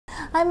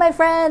Hi, my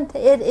friend.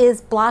 It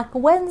is Block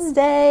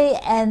Wednesday,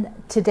 and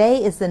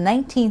today is the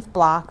 19th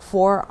block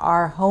for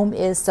our Home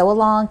Is Sew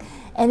Along,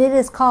 and it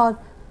is called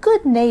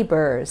Good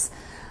Neighbors.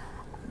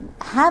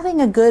 Having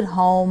a good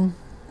home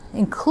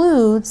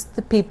includes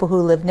the people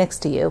who live next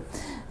to you.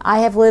 I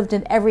have lived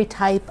in every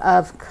type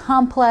of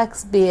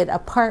complex, be it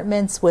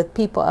apartments with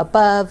people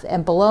above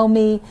and below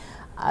me,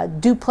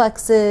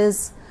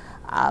 duplexes,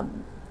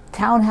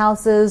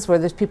 townhouses where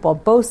there's people on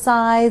both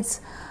sides.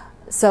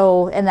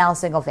 And now a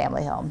single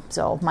family home.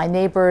 So my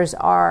neighbors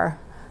are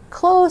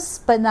close,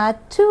 but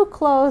not too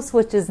close,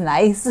 which is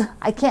nice.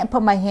 I can't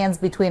put my hands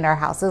between our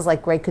houses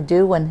like Greg could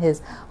do when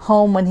his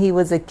home when he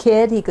was a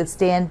kid. He could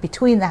stand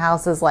between the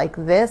houses like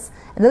this.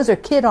 And those are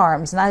kid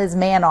arms, not his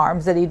man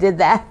arms that he did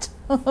that.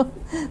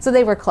 So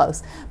they were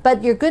close.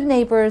 But your good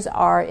neighbors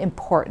are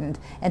important.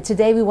 And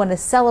today we want to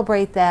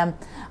celebrate them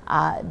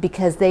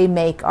because they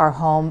make our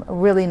home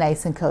really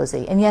nice and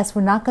cozy. And yes,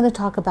 we're not going to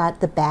talk about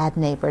the bad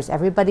neighbors.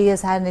 Everybody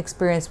has had an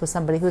experience with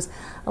somebody who's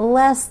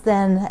less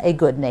than a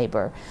good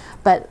neighbor.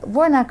 But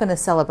we're not going to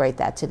celebrate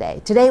that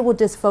today. Today we'll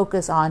just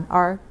focus on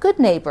our good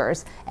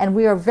neighbors. And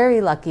we are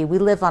very lucky. We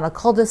live on a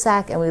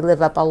cul-de-sac and we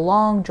live up a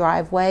long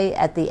driveway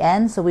at the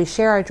end. So we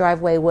share our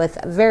driveway with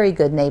very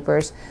good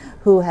neighbors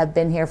who have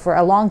been here for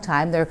a long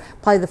time. They're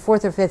probably the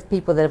fourth or fifth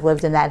people that have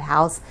lived in that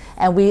house,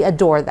 and we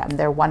adore them.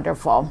 They're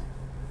wonderful.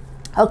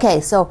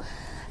 Okay, so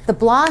the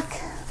block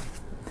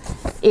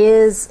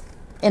is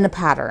in a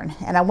pattern,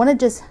 and I want to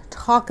just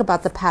talk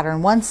about the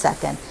pattern 1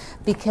 second,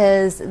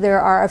 because there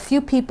are a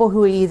few people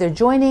who are either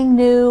joining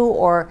new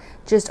or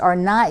just are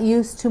not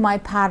used to my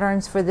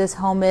patterns for this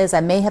Home Is.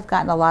 I may have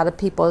gotten a lot of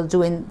people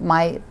doing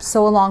my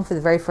sew along for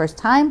the very first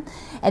time,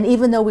 and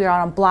even though we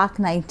are on block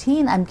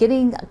 19, I'm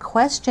getting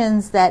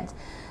questions that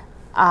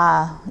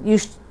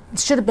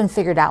should have been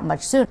figured out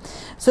much sooner.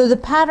 So the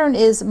pattern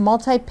is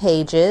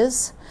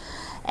multi-pages,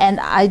 and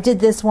I did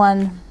this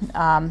one,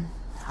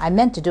 I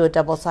meant to do it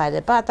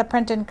double-sided, but the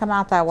print didn't come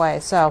out that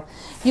way. So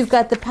you've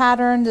got the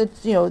pattern,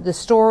 the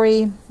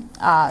story,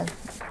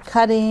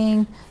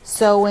 cutting,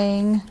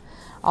 sewing,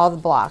 all the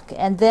block.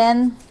 And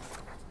then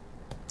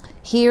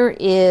here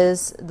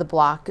is the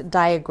block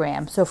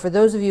diagram. So for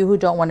those of you who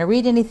don't want to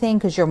read anything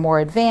because you're more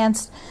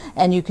advanced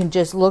and you can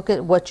just look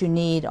at what you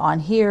need on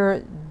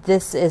here,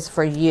 this is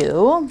for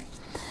you.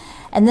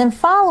 And then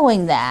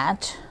following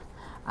that,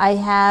 I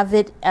have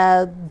it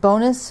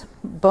bonus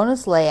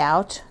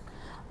layout,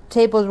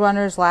 tables,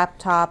 runners,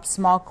 laptops,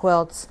 small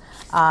quilts,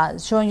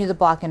 showing you the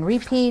block and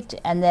repeat,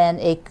 and then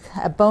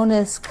a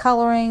bonus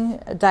coloring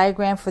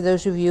diagram for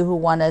those of you who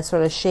want to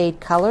sort of shade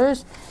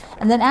colors.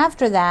 And then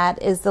after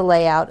that is the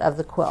layout of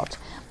the quilt.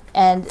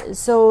 And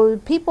so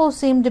people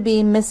seem to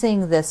be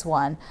missing this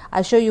one.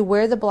 I show you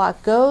where the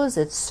block goes.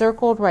 It's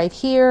circled right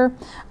here.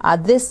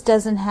 This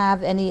doesn't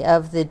have any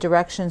of the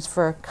directions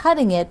for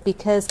cutting it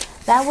because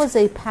that was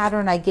a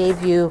pattern I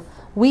gave you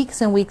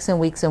weeks and weeks and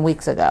weeks and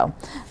weeks ago.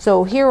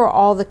 So here are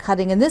all the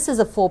cutting, and this is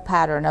a full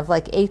pattern of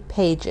like 8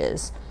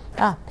 pages.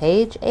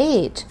 Page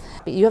 8.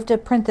 But you have to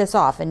print this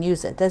off and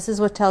use it. This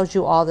is what tells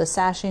you all the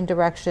sashing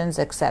directions,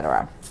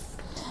 etc.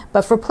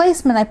 But for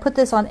placement, I put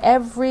this on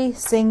every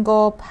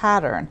single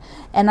pattern.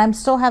 And I'm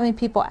still having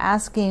people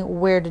asking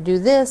where to do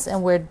this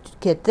and where to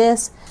get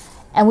this.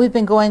 And we've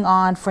been going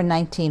on for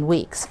 19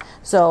 weeks.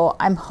 So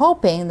I'm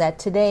hoping that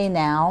today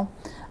now,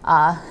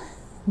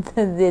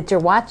 that you're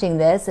watching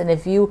this, and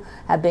if you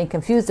have been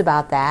confused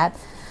about that,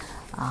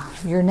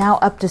 you're now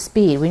up to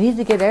speed. We need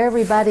to get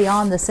everybody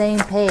on the same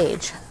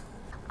page.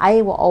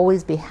 I will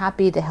always be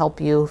happy to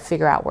help you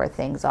figure out where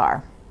things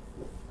are.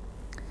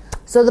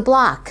 So the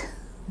block.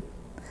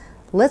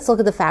 Let's look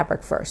at the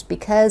fabric first,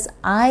 because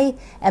I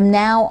am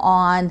now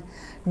on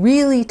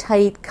really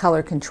tight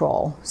color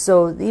control.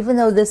 So even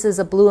though this is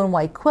a blue and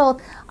white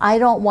quilt, I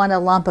don't want to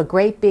lump a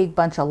great big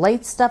bunch of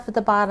light stuff at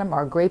the bottom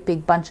or a great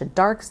big bunch of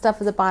dark stuff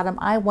at the bottom.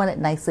 I want it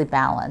nicely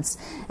balanced.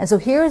 And so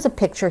here's a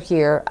picture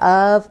here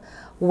of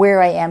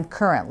where I am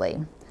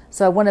currently.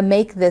 So I want to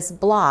make this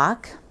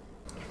block.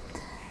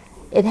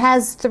 It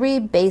has 3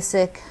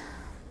 basic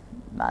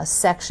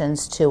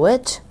sections to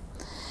it.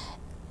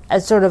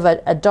 As sort of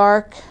a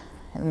dark,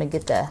 let me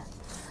get the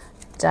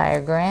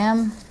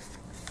diagram.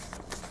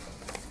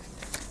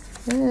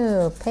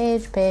 Ooh,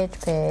 page.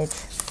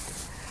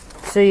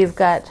 So you've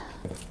got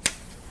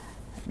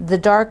the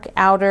dark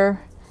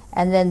outer,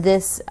 and then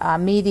this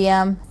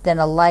medium, then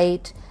a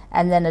light,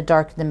 and then a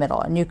dark in the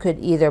middle. And you could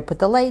either put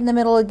the light in the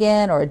middle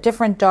again or a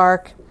different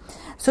dark.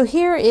 So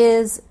here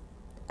is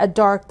a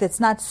dark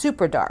that's not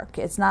super dark.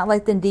 It's not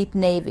like the deep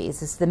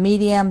navies. It's the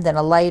medium, then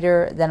a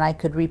lighter, then I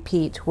could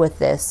repeat with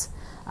this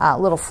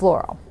little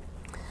floral.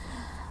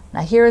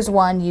 Now here's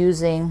one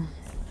using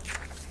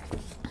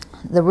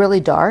the really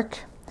dark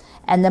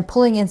and then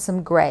pulling in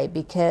some gray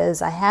because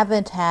I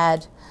haven't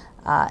had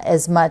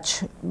as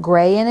much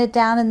gray in it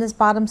down in this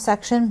bottom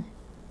section.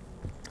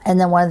 And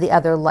then one of the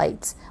other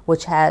lights,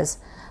 which has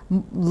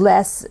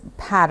less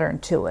pattern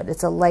to it.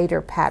 It's a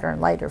lighter pattern,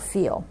 lighter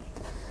feel.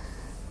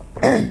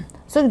 So I'm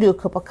going to do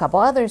a couple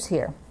others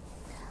here.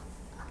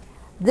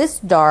 This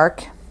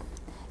dark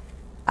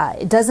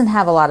it doesn't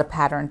have a lot of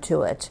pattern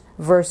to it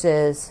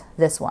versus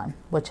this one,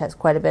 which has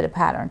quite a bit of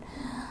pattern.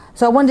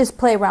 So I wanted to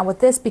play around with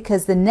this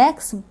because the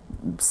next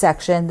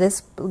section,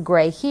 this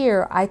gray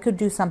here, I could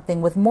do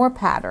something with more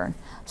pattern.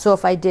 So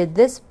if I did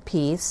this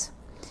piece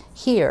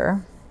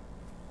here,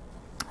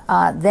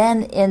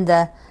 then in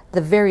the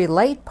very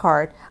light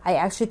part, I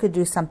actually could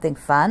do something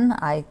fun.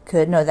 I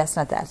could, no, that's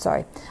not that,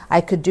 sorry.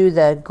 I could do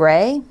the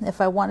gray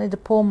if I wanted to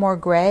pull more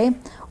gray,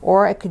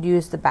 or I could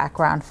use the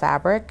background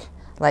fabric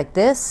like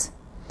this,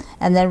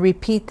 and then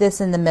repeat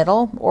this in the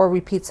middle, or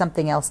repeat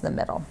something else in the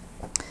middle.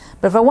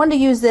 But if I wanted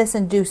to use this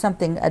and do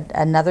something,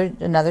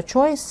 another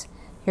choice,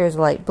 here's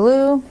light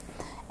blue,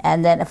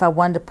 and then if I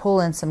wanted to pull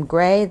in some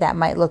gray, that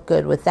might look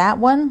good with that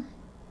one,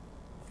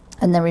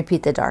 and then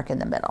repeat the dark in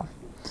the middle.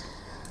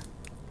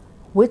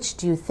 Which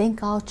do you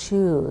think I'll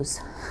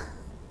choose?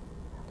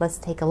 Let's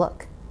take a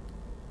look.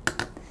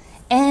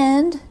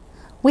 And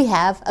we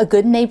have a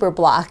good neighbor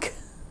block.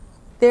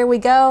 There we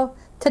go.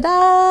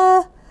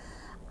 Ta-da!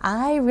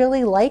 I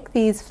really like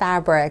these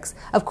fabrics.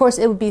 Of course,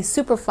 it would be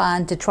super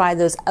fun to try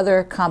those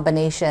other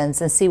combinations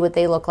and see what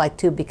they look like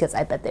too, because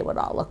I bet they would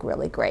all look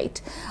really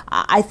great.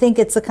 I think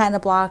it's the kind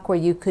of block where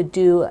you could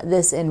do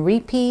this in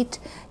repeat.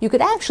 You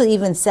could actually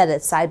even set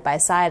it side by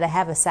side. I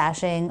have a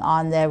sashing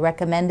on the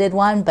recommended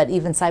one, but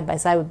even side by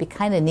side would be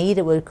kind of neat.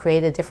 It would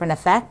create a different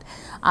effect.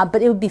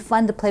 But it would be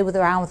fun to play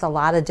around with a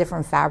lot of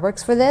different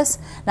fabrics for this.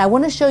 Now I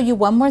want to show you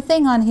one more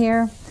thing on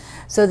here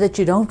so that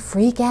you don't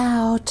freak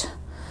out.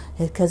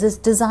 Because it's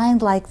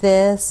designed like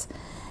this,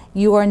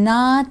 you are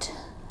not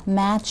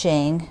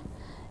matching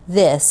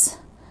this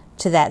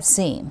to that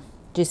seam.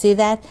 Do you see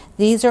that?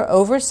 These are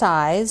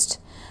oversized.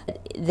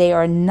 They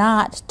are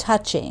not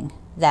touching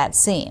that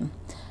seam.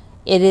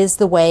 It is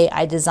the way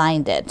I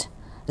designed it.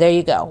 There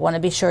you go. Want to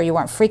be sure you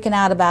weren't freaking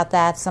out about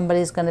that.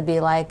 Somebody's going to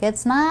be like,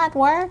 it's not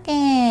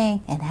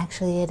working. And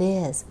actually it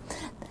is.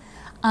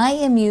 I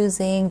am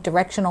using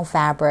directional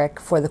fabric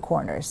for the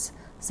corners.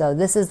 So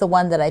this is the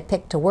one that I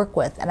picked to work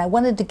with. And I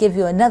wanted to give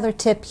you another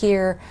tip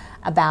here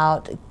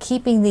about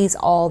keeping these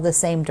all the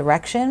same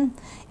direction.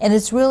 And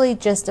it's really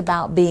just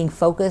about being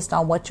focused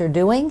on what you're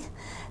doing.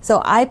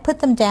 So I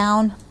put them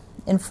down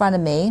in front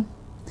of me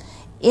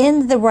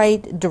in the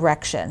right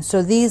direction.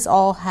 So these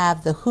all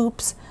have the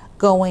hoops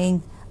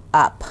going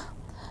up,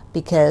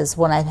 because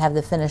when I have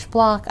the finished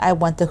block, I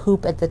want the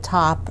hoop at the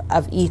top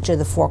of each of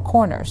the four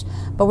corners.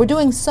 But we're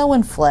doing sew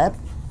and flip.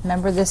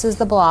 Remember, this is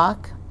the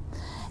block.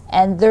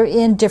 And they're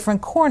in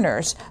different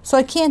corners. So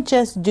I can't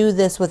just do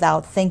this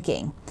without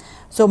thinking.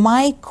 So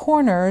my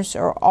corners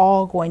are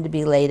all going to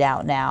be laid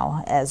out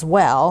now as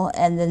well.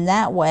 And then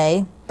that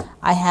way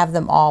I have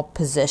them all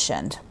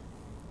positioned.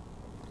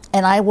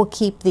 And I will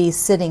keep these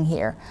sitting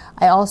here.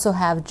 I also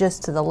have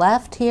just to the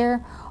left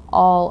here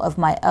all of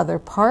my other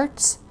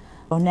parts.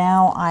 So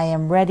now I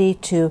am ready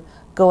to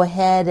go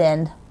ahead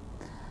and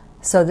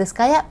sew this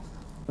guy up.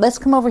 Let's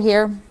come over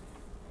here.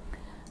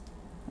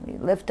 We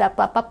lift up,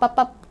 up, up, up,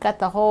 up. Got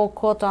the whole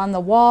quilt on the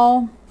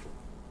wall.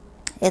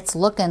 It's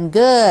looking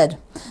good.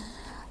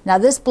 Now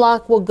this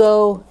block will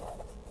go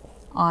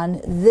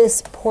on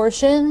this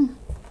portion.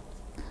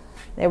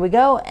 There we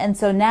go. And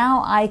so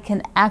now I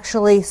can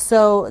actually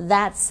sew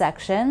that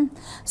section.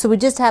 So we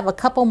just have a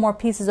couple more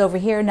pieces over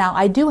here. Now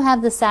I do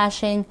have the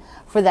sashing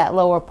for that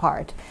lower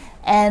part.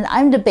 And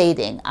I'm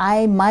debating.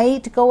 I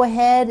might go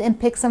ahead and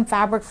pick some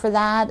fabric for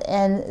that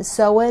and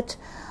sew it.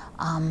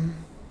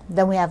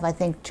 Then we have, I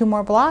think, 2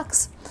 more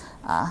blocks.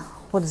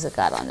 What does it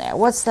got on there?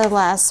 What's the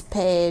last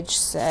page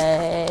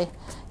say?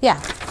 Yeah.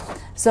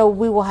 So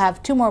we will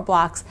have 2 more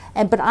blocks,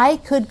 but I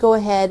could go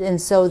ahead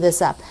and sew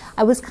this up.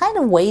 I was kind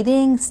of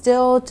waiting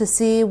still to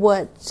see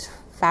what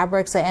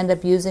fabrics I end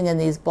up using in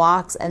these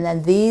blocks, and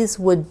then these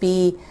would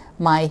be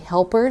my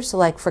helpers.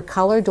 Like for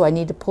color, do I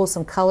need to pull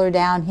some color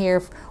down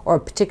here, or a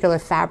particular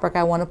fabric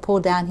I want to pull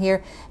down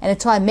here? And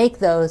until I make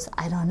those,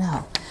 I don't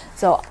know.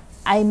 So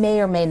I may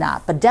or may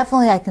not, but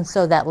definitely I can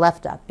sew that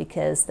left up,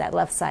 because that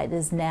left side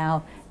is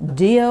now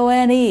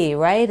done,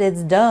 right?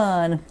 It's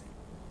done.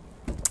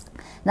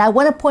 Now I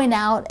want to point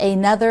out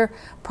another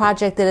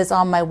project that is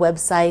on my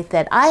website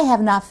that I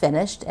have not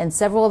finished, and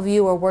several of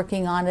you are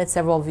working on it.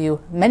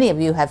 Many of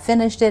you have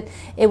finished it.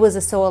 It was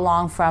a sew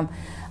along from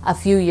a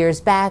few years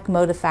back.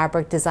 Moda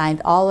Fabric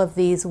designed all of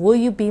these Will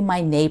You Be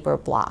My Neighbor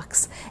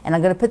blocks. And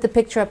I'm going to put the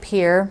picture up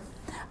here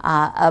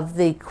of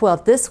the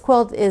quilt. This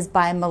quilt is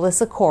by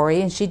Melissa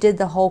Corey, and she did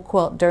the whole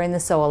quilt during the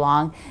sew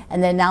along.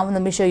 And then now let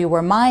me show you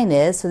where mine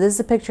is. So this is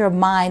a picture of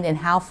mine and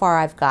how far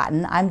I've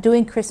gotten. I'm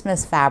doing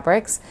Christmas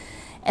fabrics,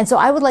 and so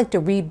I would like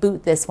to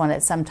reboot this one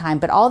at some time,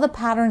 but all the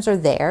patterns are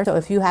there. So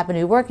if you happen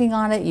to be working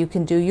on it, you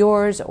can do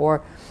yours,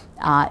 or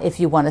if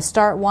you want to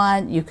start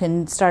one, you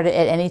can start it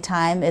at any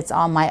time. It's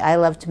on my I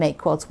Love to Make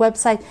Quilts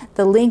website.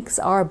 The links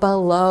are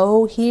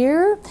below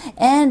here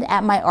and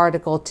at my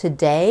article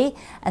today.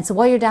 And so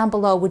while you're down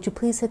below, would you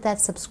please hit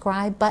that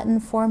subscribe button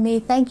for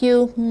me? Thank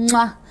you.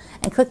 Mwah.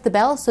 And click the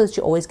bell so that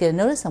you always get a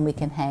notice and we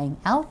can hang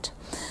out.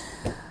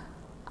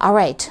 All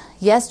right.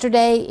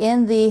 Yesterday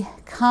in the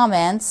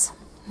comments,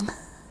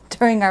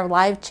 during our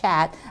live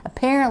chat.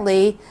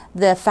 Apparently,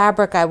 the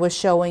fabric I was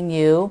showing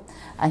you,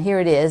 here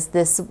it is,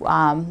 this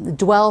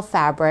dwell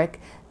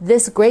fabric,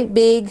 this great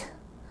big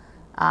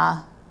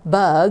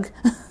bug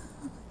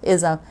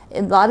is a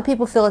lot of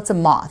people feel it's a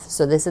moth.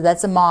 So they said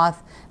that's a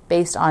moth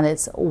based on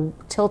its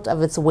tilt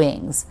of its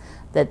wings,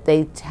 that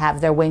they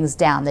have their wings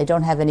down. They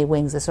don't have any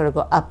wings that sort of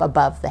go up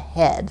above the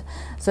head.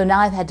 So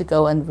now I've had to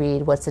go and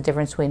read what's the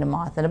difference between a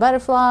moth and a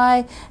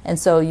butterfly. And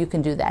so you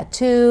can do that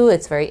too.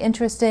 It's very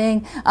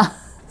interesting.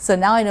 So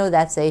now I know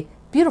that's a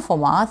beautiful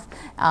moth.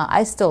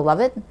 I still love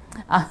it.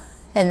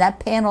 And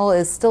that panel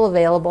is still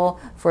available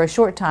for a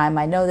short time.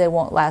 I know they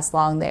won't last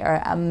long. They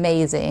are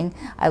amazing.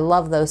 I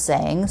love those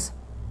sayings.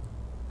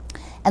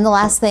 And the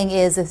last thing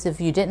is if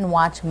you didn't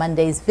watch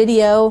Monday's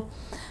video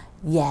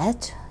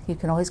yet, you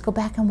can always go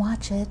back and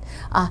watch it.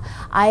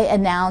 I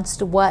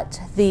announced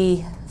what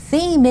the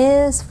theme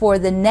is for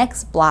the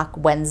next Block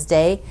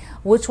Wednesday,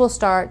 which will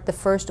start the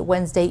first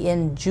Wednesday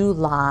in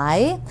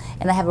July.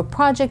 And I have a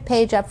project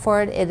page up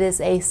for it. It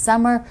is a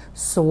summer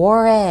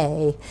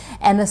soiree.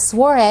 And a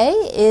soiree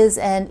is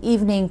an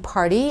evening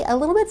party, a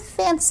little bit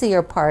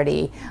fancier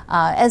party.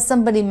 As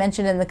somebody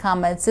mentioned in the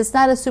comments, it's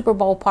not a Super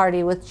Bowl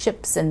party with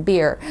chips and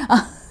beer.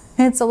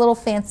 It's a little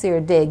fancier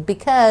dig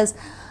because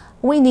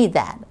we need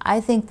that. I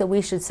think that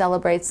we should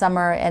celebrate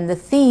summer, and the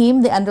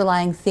theme, the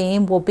underlying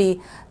theme, will be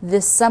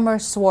this summer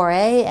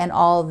soiree and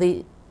all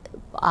the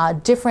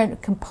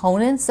different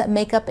components that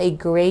make up a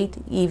great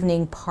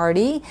evening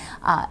party.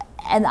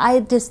 And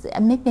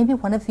maybe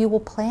one of you will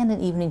plan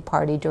an evening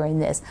party during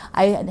this.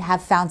 I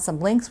have found some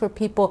links where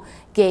people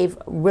gave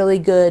really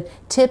good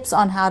tips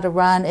on how to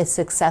run a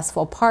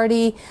successful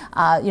party,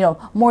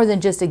 more than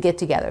just a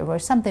get-together, or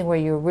something where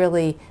you're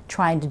really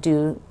trying to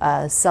do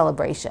a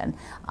celebration.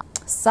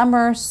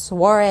 Summer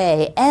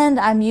soiree, and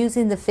I'm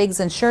using the figs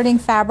and shirting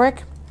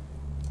fabric.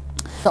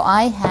 So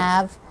I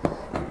have,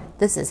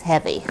 this is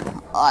heavy.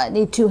 Oh, I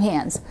need two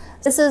hands.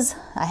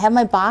 I have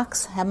my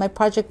box, I have my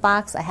project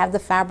box, I have the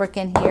fabric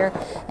in here,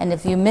 and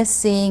if you miss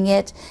seeing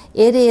it,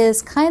 it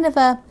is kind of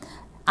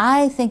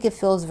I think it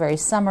feels very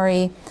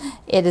summery.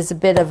 It is a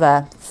bit of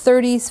a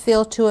 30s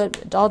feel to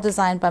it, all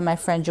designed by my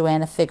friend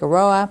Joanna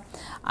Figueroa.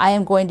 I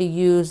am going to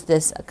use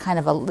this kind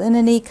of a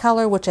linen-y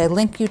color, which I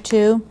link you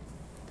to.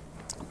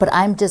 But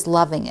I'm just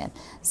loving it.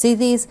 See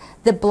these?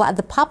 The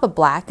pop of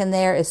black in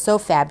there is so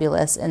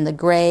fabulous, and the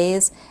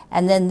grays,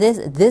 and then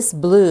this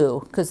blue,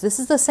 because this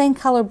is the same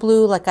color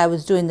blue like I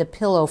was doing the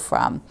pillow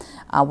from,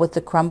 with the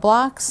crumb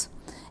blocks,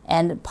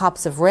 and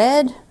pops of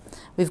red.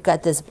 We've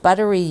got this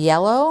buttery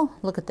yellow.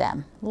 Look at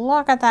them.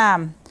 Look at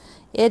them.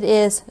 It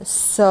is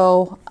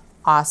so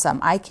awesome.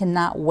 I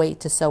cannot wait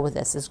to sew with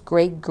this. This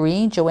great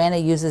green. Joanna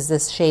uses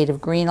this shade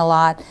of green a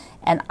lot.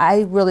 And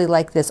I really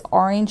like this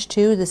orange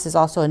too. This is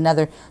also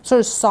another sort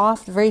of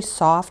soft, very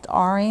soft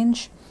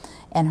orange.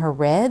 And her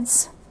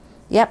reds.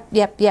 Yep.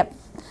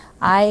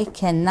 I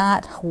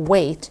cannot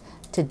wait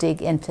to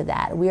dig into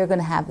that. We are going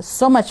to have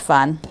so much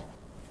fun.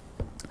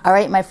 All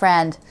right, my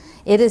friend.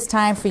 It is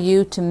time for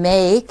you to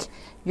make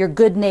your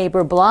good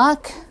neighbor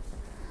block.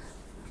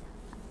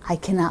 I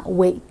cannot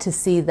wait to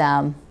see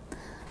them.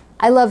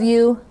 I love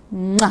you.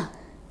 Mwah.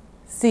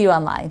 See you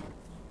online.